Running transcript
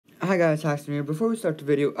Hi guys, Haxton here. Before we start the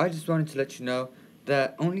video, I just wanted to let you know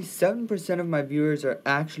that only 7% of my viewers are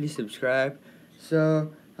actually subscribed.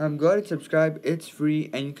 So, go ahead and subscribe. It's free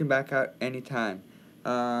and you can back out anytime.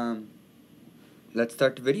 Let's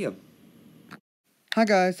start the video. Hi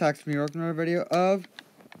guys, Haxton here. Welcome to another video of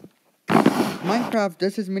Minecraft.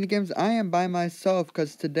 This is minigames. I am by myself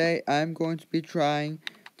because today I'm going to be trying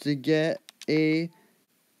to get a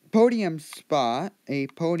podium spot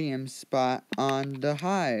on the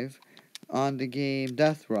Hive on the game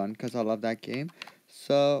Death Run, because I love that game.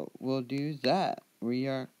 So we'll do that. We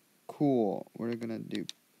are cool. We're gonna do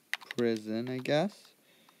prison, I guess.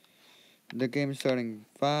 The game is starting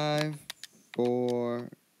 5, 4,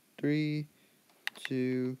 3,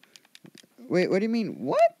 2. Wait, what do you mean?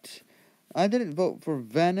 What? I didn't vote for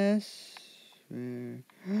Venice. I'm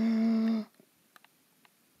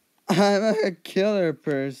a killer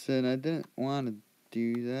person. I didn't want to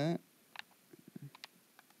do that.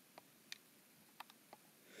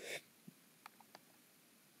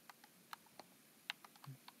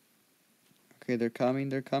 Okay, they're coming.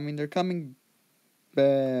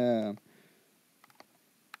 Bam.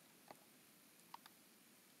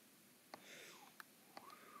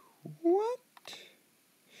 What?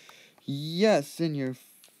 Yes, in your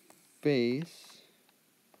face.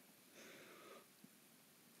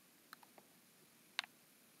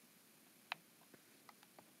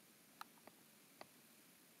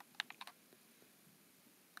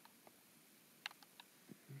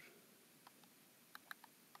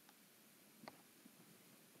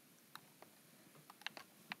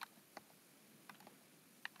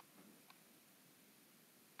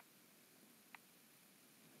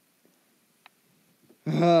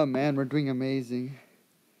 Oh man, we're doing amazing.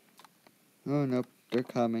 Oh nope, they're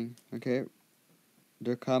coming. Okay.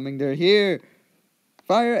 They're coming, they're here.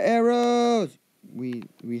 Fire arrows. We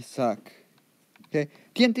suck. Okay.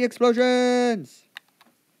 TNT explosions.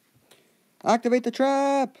 Activate the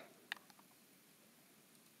trap.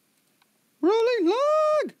 Rolling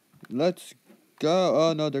log. Let's go.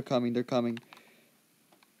 Oh no, they're coming.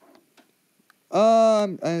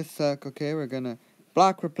 I suck. Okay, we're gonna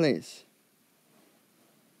block replace.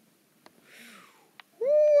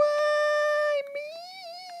 Why me?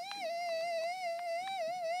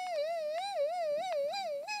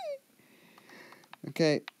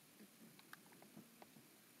 Okay.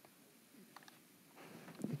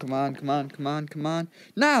 Come on.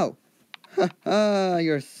 Now! Haha,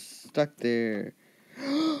 you're stuck there.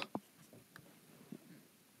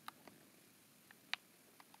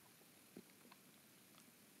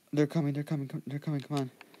 They're coming, come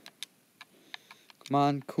on. Come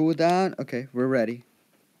on, cool down. Okay, we're ready.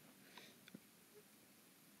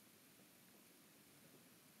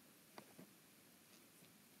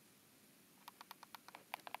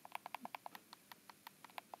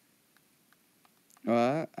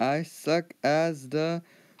 I suck as the...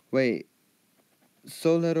 Wait.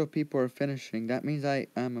 So little people are finishing. That means I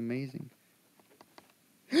am amazing.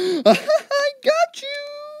 I got you!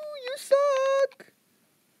 You suck!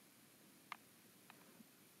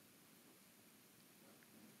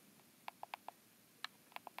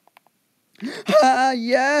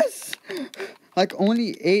 Yes! Like,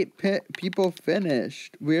 only 8 people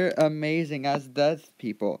finished. We're amazing as death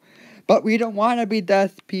people. But we don't want to be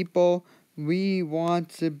death people. We want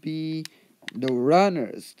to be the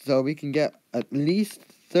runners. So we can get at least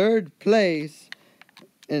 3rd place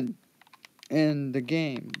in the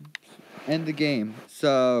game.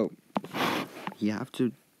 So, you have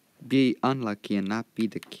to be unlucky and not be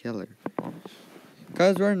the killer.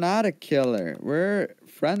 Because we're not a killer. We're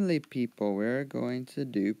friendly people. We're going to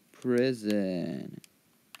do prison.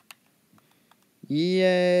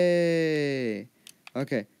 Yay!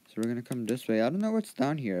 Okay, so we're going to come this way. I don't know what's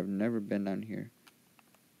down here. I've never been down here.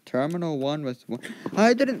 Terminal 1 was 1.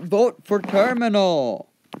 I didn't vote for Terminal!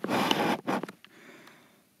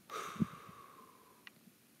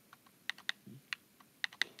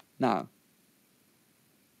 Now.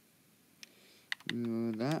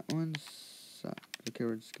 That one sucks. Okay,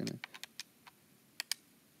 we're just gonna...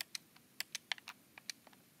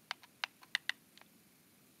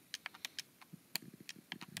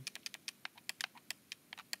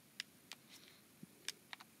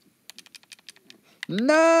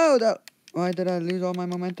 No! Why did I lose all my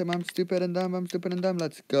momentum? I'm stupid and dumb.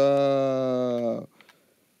 Let's go.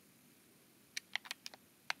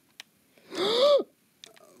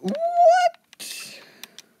 What?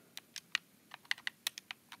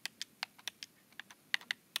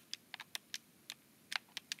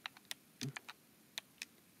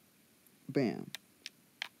 Bam.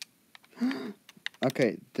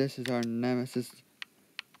 Okay, this is our nemesis.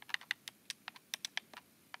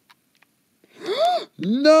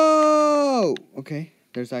 No! Okay,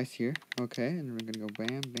 there's ice here. Okay, and we're gonna go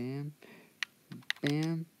bam, bam,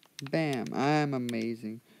 bam, bam. I'm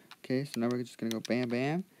amazing. Okay, so now we're just gonna go bam,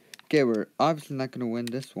 bam. Okay, we're obviously not gonna win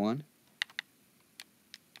this one.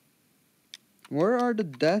 Where are the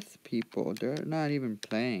death people? They're not even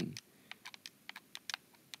playing.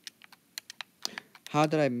 How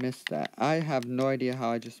did I miss that? I have no idea how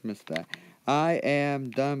I just missed that. I am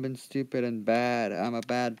dumb and stupid and bad. I'm a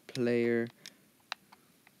bad player.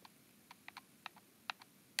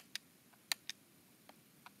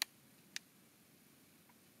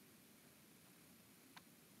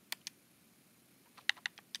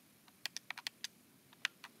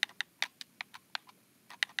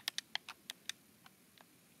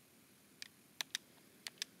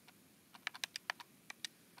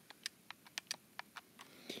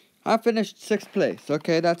 I finished 6th place.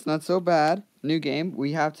 Okay, that's not so bad. New game.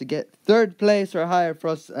 We have to get 3rd place or higher for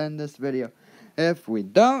us to end this video. If we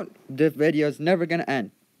don't, this video is never going to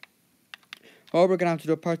end. Or we're going to have to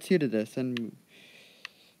do a part 2 to this. And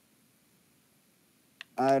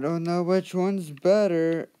I don't know which one's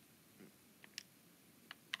better.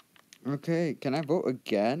 Okay, can I vote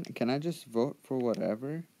again? Can I just vote for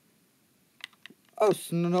whatever? Oh,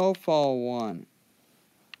 Snowfall won.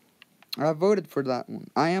 I voted for that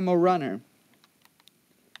one. I am a runner.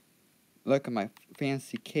 Look at my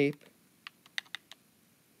fancy cape.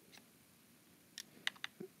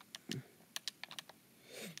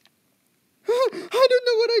 I don't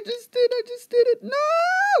know what I just did. I just did it.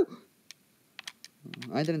 No!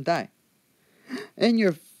 I didn't die. In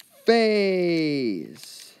your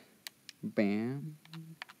face. Bam.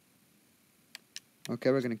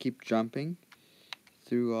 Okay, we're going to keep jumping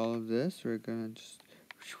through all of this. We're going to just...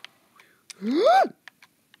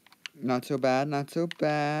 Not so bad, not so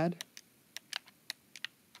bad.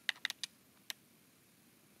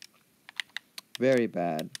 Very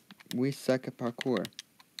bad. We suck at parkour.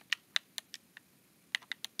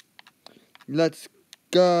 Let's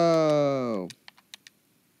go.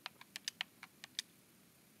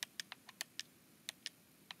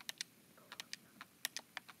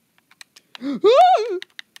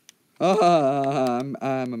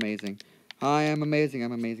 I'm amazing. I am amazing.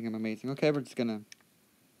 I'm amazing. I'm amazing. Okay, we're just gonna...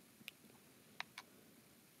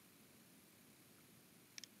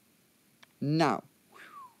 Now.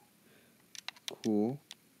 Cool.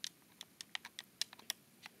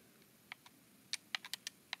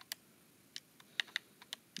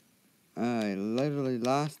 I literally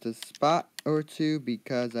lost a spot or two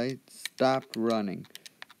because I stopped running.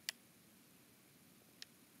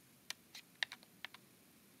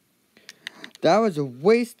 That was a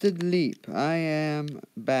wasted leap. I am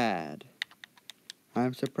bad.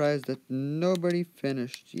 I'm surprised that nobody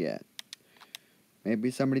finished yet.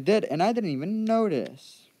 Maybe somebody did, and I didn't even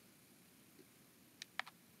notice.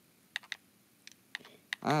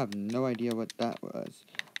 I have no idea what that was.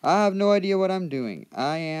 I have no idea what I'm doing.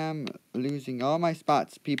 I am losing all my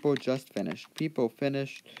spots. People just finished. People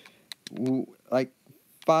finished, like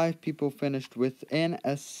 5 people finished within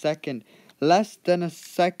a second. Less than a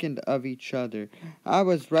second of each other. I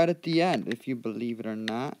was right at the end, if you believe it or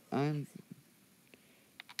not.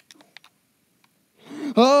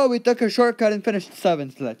 Oh, we took a shortcut and finished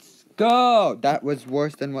 7th. Let's go. That was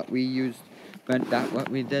worse than what we used, but that's what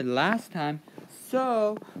we did last time.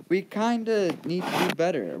 So, we kind of need to do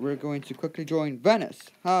better. We're going to quickly join Venice.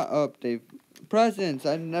 They've presents.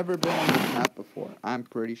 I've never been on this map before. I'm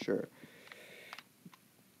pretty sure.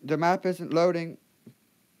 The map isn't loading.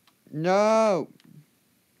 No.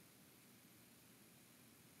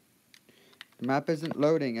 The map isn't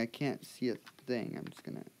loading. I can't see a thing. I'm just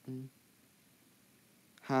gonna...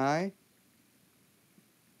 Hi.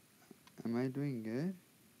 Am I doing good?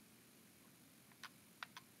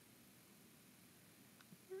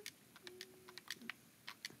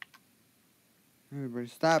 Everybody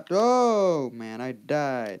stopped. Oh, man, I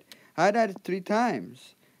died. I died 3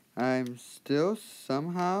 times. I'm still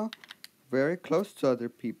somehow very close to other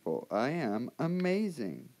people. I am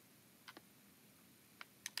amazing.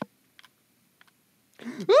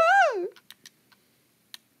 Ah!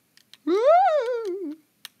 Ah!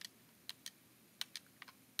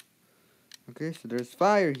 Okay, so there's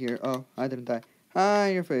fire here. Oh, I didn't die. Hi,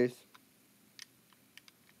 in your face.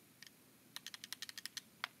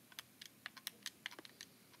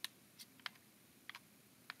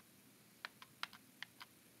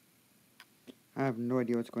 I have no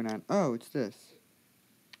idea what's going on. Oh, it's this.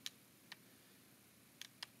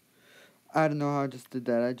 I don't know how I just did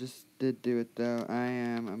that. I just did do it, though. I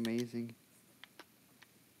am amazing.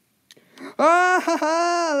 Ah, ha,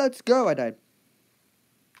 ha! Let's go. I died.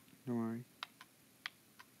 Don't worry.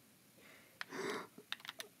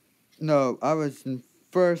 No, I was in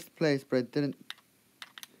first place, but I didn't.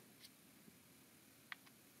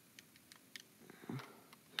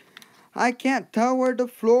 I can't tell where the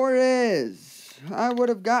floor is. I would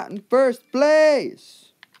have gotten first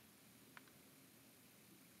place.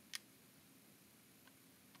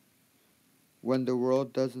 When the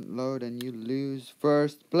world doesn't load and you lose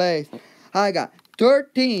first place. I got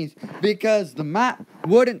 13th because the map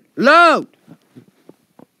wouldn't load.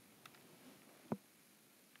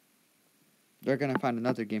 They're gonna find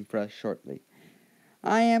another game for us shortly.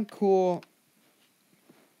 I am cool.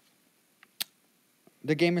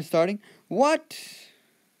 The game is starting. What?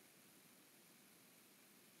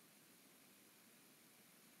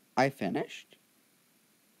 I finished?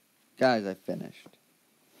 Guys, I finished.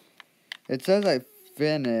 It says I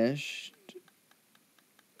finished,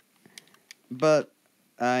 but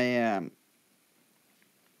I am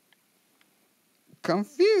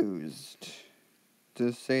confused,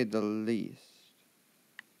 to say the least.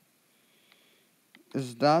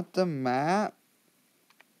 Is that the map?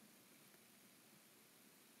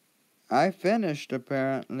 I finished,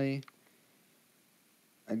 apparently.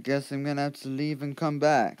 I guess I'm gonna have to leave and come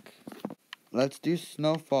back. Let's do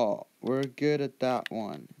Snowfall. We're good at that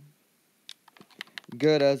one.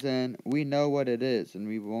 Good as in, we know what it is and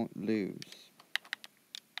we won't lose.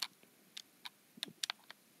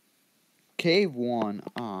 Cave 1.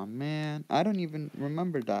 Aw, man. I don't even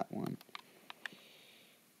remember that one.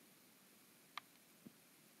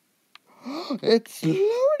 It's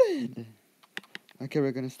loaded! Okay,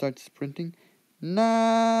 we're gonna start sprinting.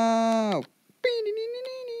 Now!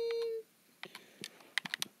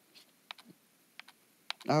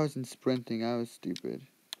 I wasn't sprinting, I was stupid.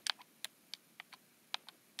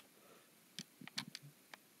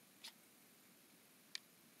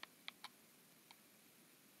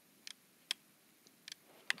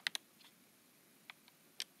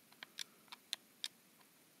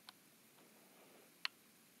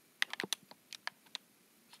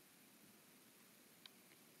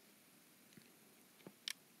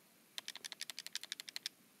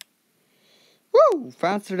 Woo!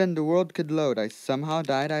 Faster than the world could load. I somehow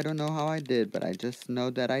died. I don't know how I did, but I just know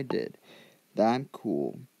that I did. Damn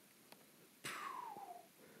cool.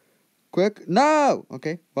 Quick. No!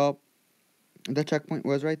 Okay, well, the checkpoint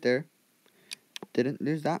was right there. Didn't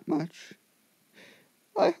lose that much.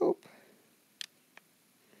 I hope.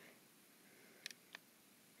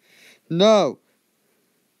 No!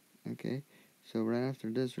 Okay, so right after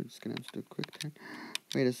this, we're just gonna have to do a quick turn.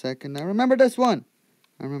 Wait a second. I remember this one.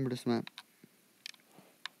 I remember this map.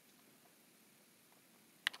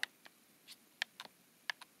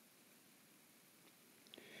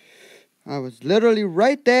 I was literally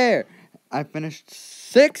right there. I finished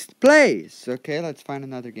 6th place. Okay, let's find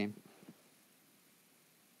another game.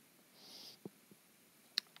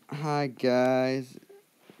 Hi, guys.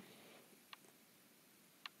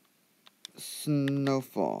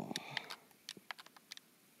 Snowfall.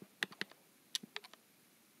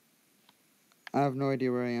 I have no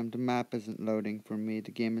idea where I am. The map isn't loading for me.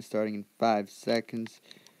 The game is starting in 5 seconds.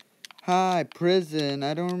 Hi, prison.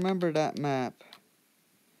 I don't remember that map.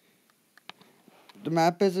 The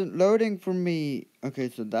map isn't loading for me. Okay,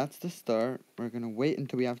 so that's the start. We're gonna wait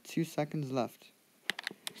until we have 2 seconds left.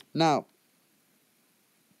 Now.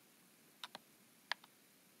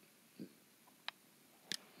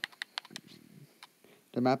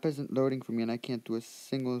 The map isn't loading for me and I can't do a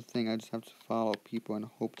single thing. I just have to follow people and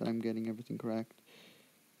hope that I'm getting everything correct.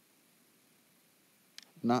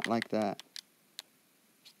 Not like that.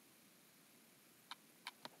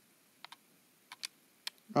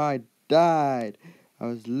 I died. I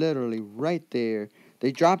was literally right there.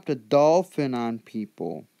 They dropped a dolphin on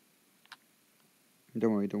people.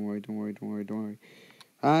 Don't worry, don't worry, don't worry, don't worry, don't worry.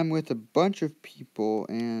 I'm with a bunch of people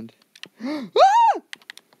and...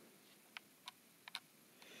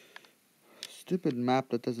 Stupid map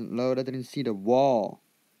that doesn't load. I didn't see the wall.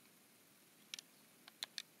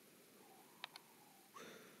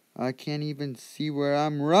 I can't even see where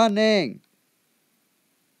I'm running.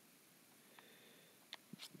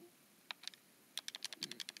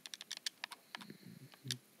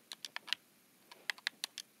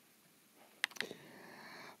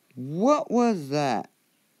 What was that?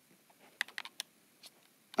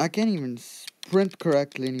 I can't even sprint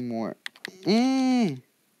correctly anymore.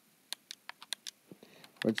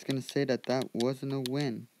 We're just gonna say that that wasn't a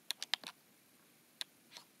win.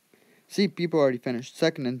 See, people already finished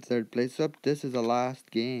 2nd and 3rd place up. This is the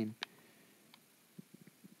last game.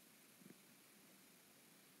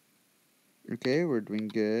 Okay, we're doing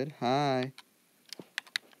good. Hi.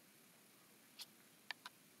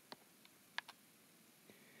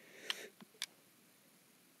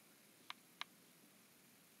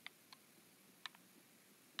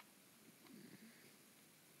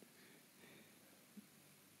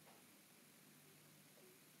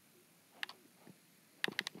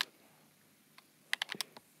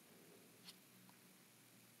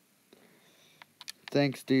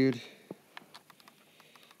 Thanks, dude.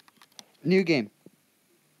 New game.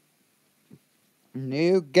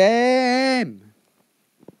 New game.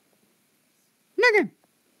 New game.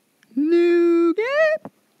 New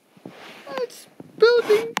game. It's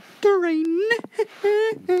building terrain.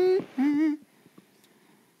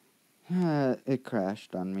 It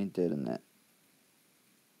crashed on me, didn't it?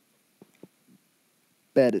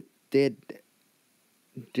 Bet it did.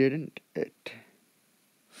 Didn't it?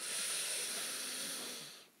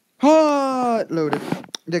 It loaded.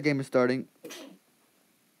 The game is starting.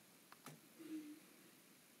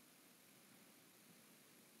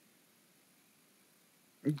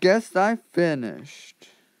 Guess I finished.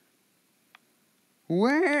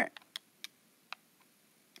 Where?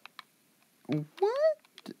 What?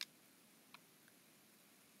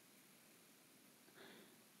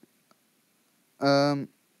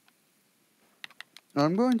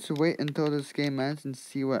 I'm going to wait until this game ends and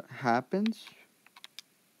see what happens.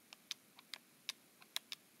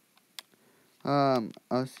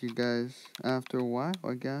 I'll see you guys after a while,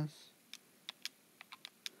 I guess.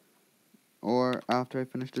 Or after I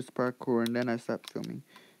finish this parkour and then I stop filming.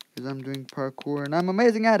 Because I'm doing parkour and I'm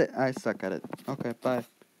amazing at it. I suck at it. Okay, bye.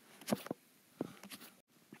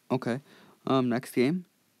 Okay, next game.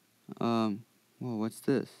 Whoa, what's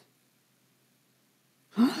this?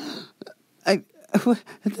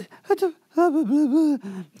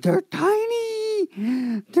 They're tiny.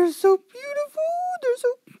 They're so beautiful.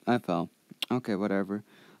 I fell. Okay, whatever.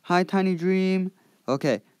 Hi, Tiny Dream.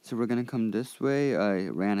 Okay, so we're gonna come this way. I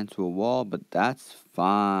ran into a wall, but that's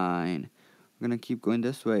fine. We're gonna keep going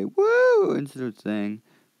this way. Woo! Into the thing.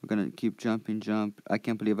 We're gonna keep jumping, jump. I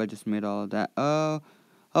can't believe I just made all of that. Oh,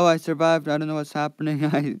 I survived. I don't know what's happening.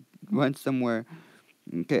 I went somewhere.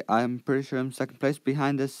 Okay, I'm pretty sure I'm second place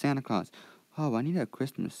behind this Santa Claus. Oh, I need a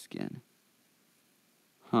Christmas skin.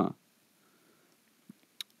 Huh.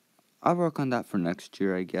 I'll work on that for next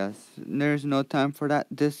year, I guess. There's no time for that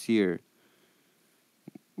this year.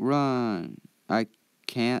 Run. I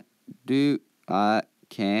can't.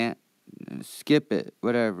 Skip it.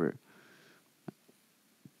 Whatever.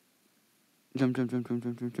 Jump.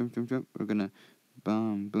 We're gonna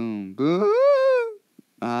boom, boom, boom.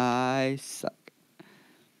 I suck.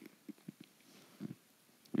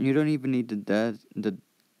 You don't even need the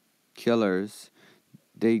killers.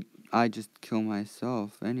 I just kill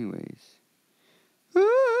myself anyways.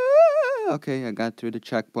 Okay, I got through the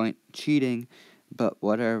checkpoint. Cheating, but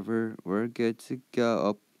whatever. We're good to go.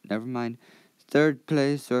 Oh, never mind. Third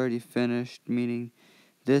place already finished, meaning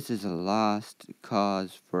this is a lost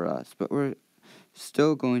cause for us. But we're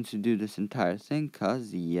still going to do this entire thing,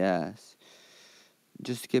 cause yes.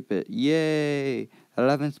 Just skip it. Yay!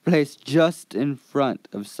 11th place, just in front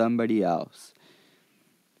of somebody else.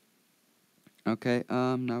 Okay,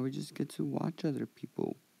 now we just get to watch other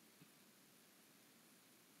people.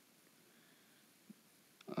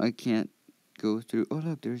 I can't go through. Oh,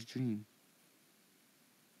 look, there's Dream.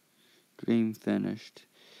 Dream finished.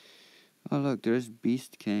 Oh, look, there's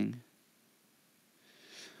Beast King.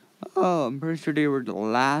 Oh, I'm pretty sure they were the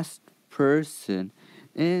last person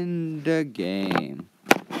in the game.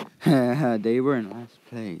 They were in last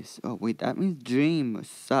place. Oh, wait, that means Dream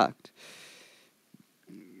sucked.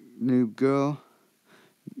 New girl.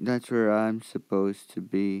 That's where I'm supposed to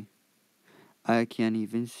be. I can't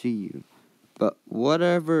even see you. But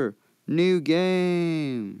whatever. New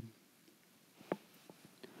game.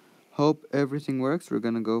 Hope everything works. We're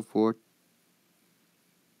gonna go for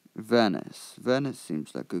Venice. Venice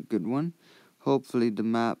seems like a good one. Hopefully the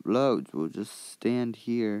map loads. We'll just stand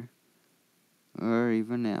here. Or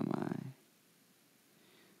even am I?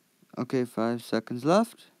 Okay, 5 seconds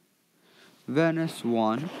left. Venice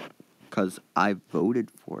won. Because I voted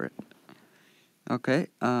for it. Okay,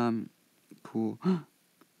 cool.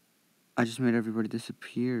 I just made everybody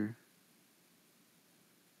disappear.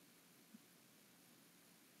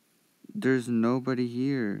 There's nobody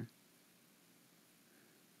here.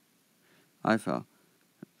 I fell.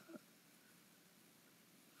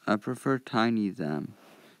 I prefer tiny them.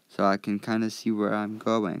 So I can kind of see where I'm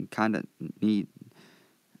going. Kind of need.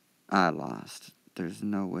 I lost. There's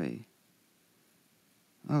no way.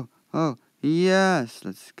 Oh, yes.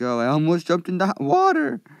 Let's go. I almost jumped in the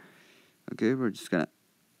water. Okay, we're just gonna.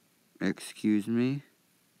 Excuse me.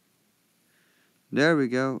 There we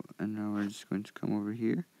go. And now we're just going to come over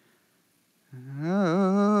here.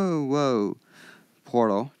 Oh, whoa.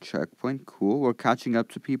 Portal, checkpoint, cool. We're catching up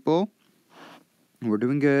to people. We're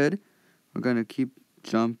doing good. We're gonna keep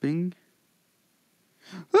jumping.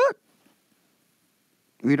 Ah!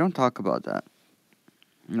 We don't talk about that.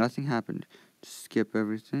 Nothing happened. Just skip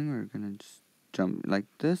everything. We're gonna just jump like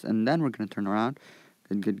this, and then we're gonna turn around.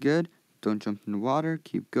 Good, good, good. Don't jump in the water.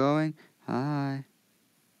 Keep going. Hi.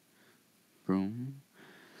 Boom.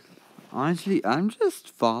 Honestly, I'm just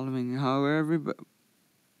following how everybody...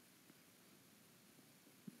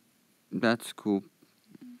 That's cool.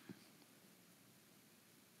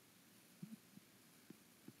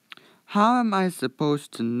 How am I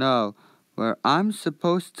supposed to know where I'm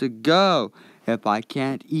supposed to go if I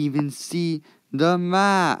can't even see the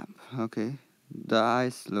map? Okay, the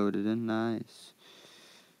ice loaded in, nice.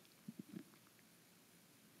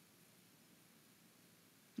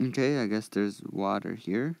 Okay, I guess there's water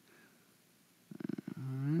here.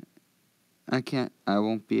 Alright. I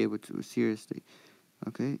won't be able to, seriously.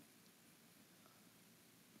 Okay.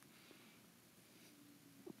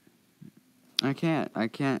 I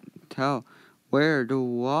can't tell where the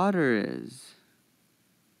water is.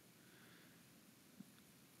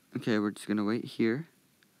 Okay, we're just gonna wait here.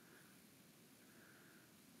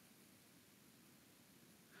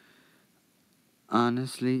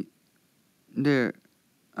 Honestly,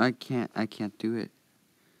 I can't do it.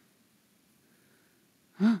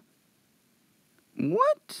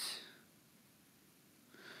 What?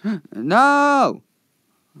 No!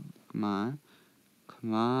 Come on.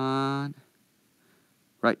 Come on.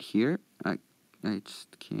 Right here? I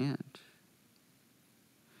just can't.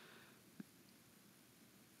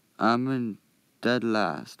 I'm in dead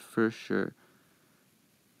last, for sure.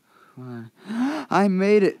 Come on. I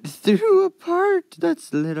made it through a part.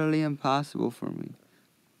 That's literally impossible for me.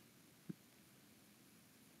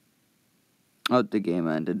 Oh, the game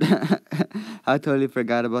ended. I totally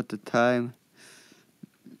forgot about the time.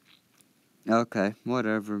 Okay,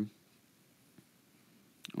 whatever.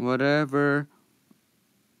 Whatever.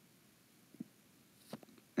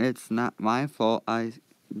 It's not my fault.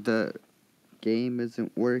 The game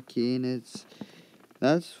isn't working.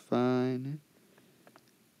 That's fine.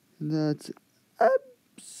 That's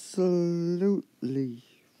absolutely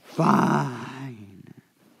fine.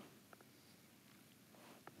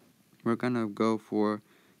 We're gonna go for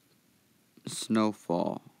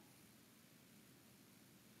snowfall.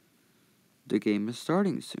 The game is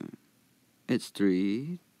starting soon. It's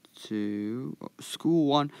 3, 2, school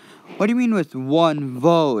 1. What do you mean with 1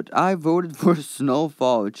 vote? I voted for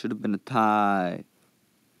snowfall. It should have been a tie.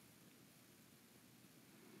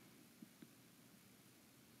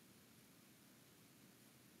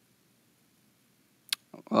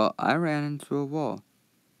 Well, I ran into a wall.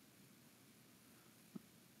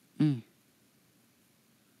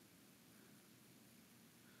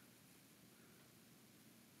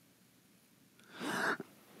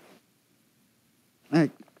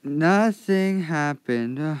 Like, nothing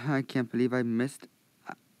happened. I can't believe I missed.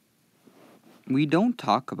 We don't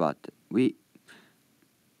talk about it.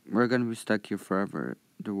 We're gonna be stuck here forever.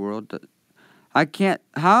 The world. I can't.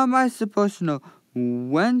 How am I supposed to know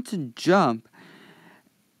when to jump?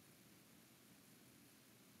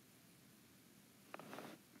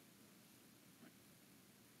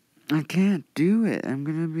 I can't do it. I'm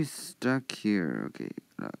gonna be stuck here. Okay,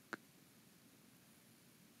 look.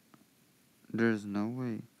 There's no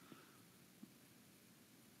way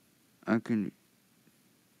I can.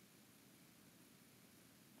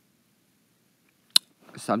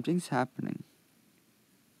 Something's happening.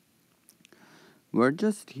 We're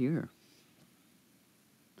just here.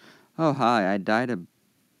 Oh, hi. I died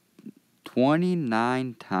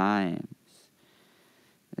 29 times.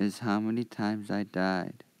 Is how many times I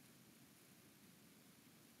died.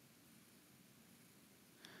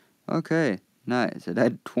 Okay, nice. I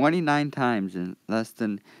died 29 times in less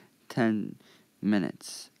than 10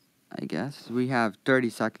 minutes, I guess. We have 30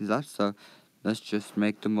 seconds left, so let's just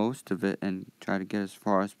make the most of it and try to get as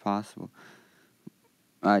far as possible.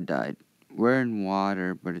 I died. We're in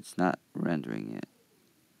water, but it's not rendering it.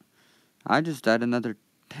 I just died another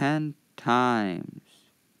 10 times.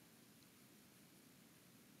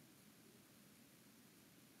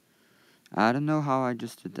 I don't know how I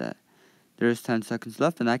just did that. There's 10 seconds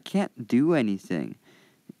left, and I can't do anything.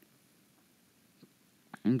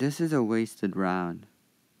 And this is a wasted round.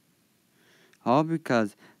 All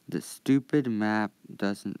because the stupid map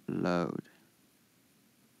doesn't load.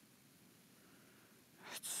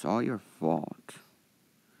 It's all your fault.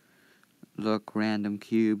 Look, random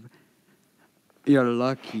cube. You're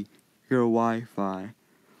lucky your Wi-Fi,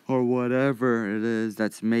 or whatever it is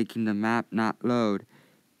that's making the map not load,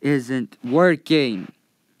 isn't working.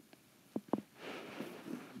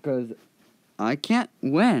 Because I can't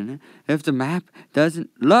win if the map doesn't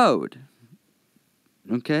load.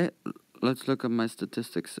 Okay, let's look at my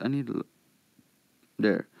statistics. I need to look.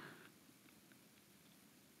 There.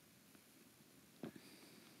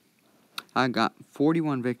 I got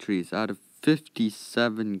 41 victories out of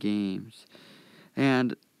 57 games.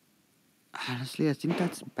 And honestly, I think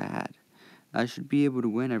that's bad. I should be able to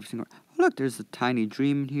win every single... Oh, look, there's a tiny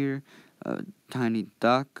dream in here. A tiny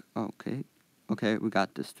duck. Okay. Okay, we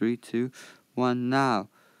got this. 3, 2, 1, now.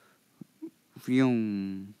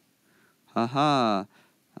 Vroom. Haha.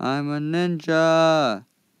 I'm a ninja.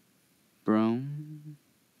 Boom.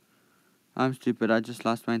 I'm stupid. I just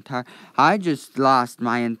lost my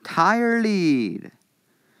entire lead.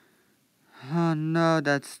 Oh no,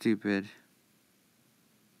 that's stupid.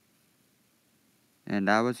 And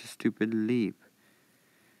that was a stupid leap.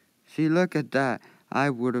 See, look at that. I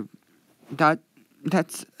would have...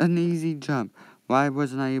 That's an easy jump. Why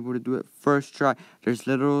wasn't I able to do it first try? There's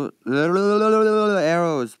little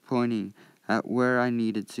arrows pointing at where I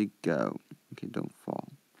needed to go. Okay, don't fall.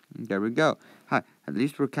 There we go. Hi. At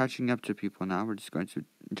least we're catching up to people now. We're just going to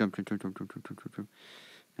jump.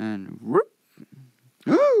 And whoop.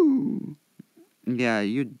 Ooh. Yeah,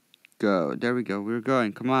 you go. There we go. We're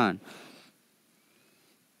going. Come on.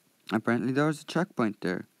 Apparently there was a checkpoint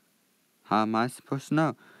there. How am I supposed to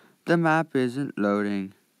know? The map isn't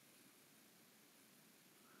loading.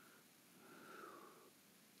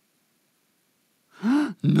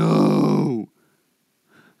 No!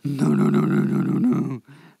 No.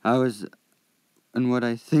 I was in what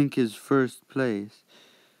I think is first place.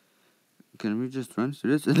 Can we just run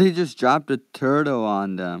through this? They just dropped a turtle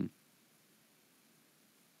on them.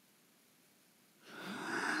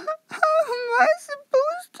 How am I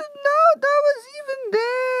supposed to know that was even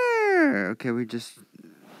there?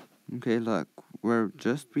 Okay, look. We're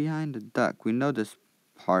just behind the duck. We know this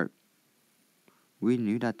part. We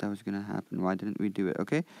knew that was going to happen. Why didn't we do it?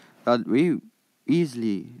 Okay? But we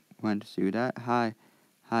easily went through that. Hi,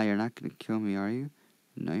 you're not going to kill me, are you?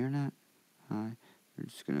 No, you're not. Hi. You're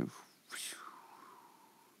just going to...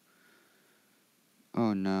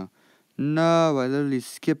 Oh, no. No, I literally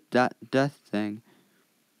skipped that death thing.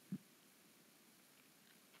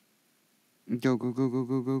 Go.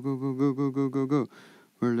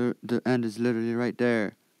 The end is literally right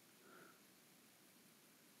there.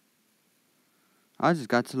 I just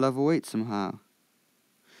got to level 8 somehow.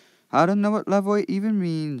 I don't know what level 8 even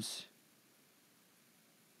means.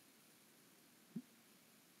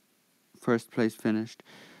 First place finished.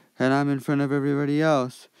 And I'm in front of everybody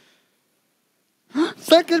else.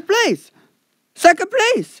 Second place!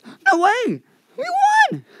 No way!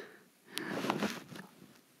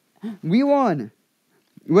 We won!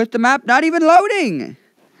 With the map not even loading!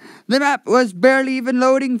 The map was barely even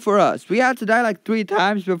loading for us. We had to die like 3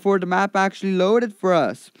 times before the map actually loaded for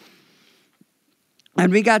us.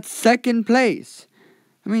 And we got second place.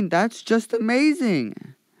 I mean, that's just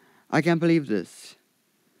amazing. I can't believe this.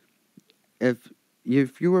 If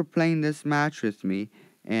you were playing this match with me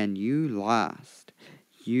and you lost.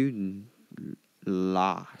 You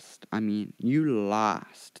lost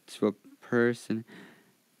to a person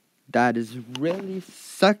that is really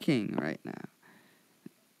sucking right now.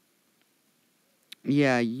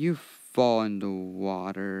 Yeah, you fall in the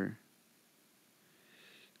water.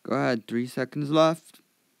 Go ahead, 3 seconds left.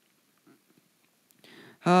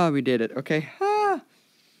 We did it. Okay.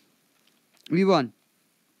 We won.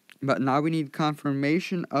 But now we need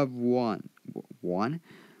confirmation of one.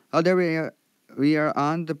 Oh, there we are. We are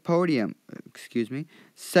on the podium. Excuse me.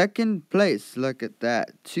 Second place. Look at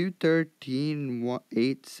that.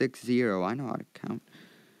 213,860. I know how to count.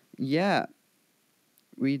 Yeah.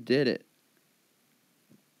 We did it.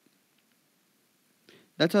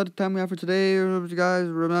 That's all the time we have for today, guys.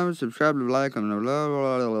 Remember, subscribe, like, and blah,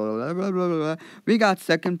 blah, blah. We got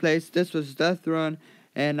second place. This was Death Run.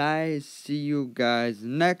 And I see you guys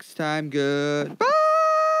next time. Goodbye.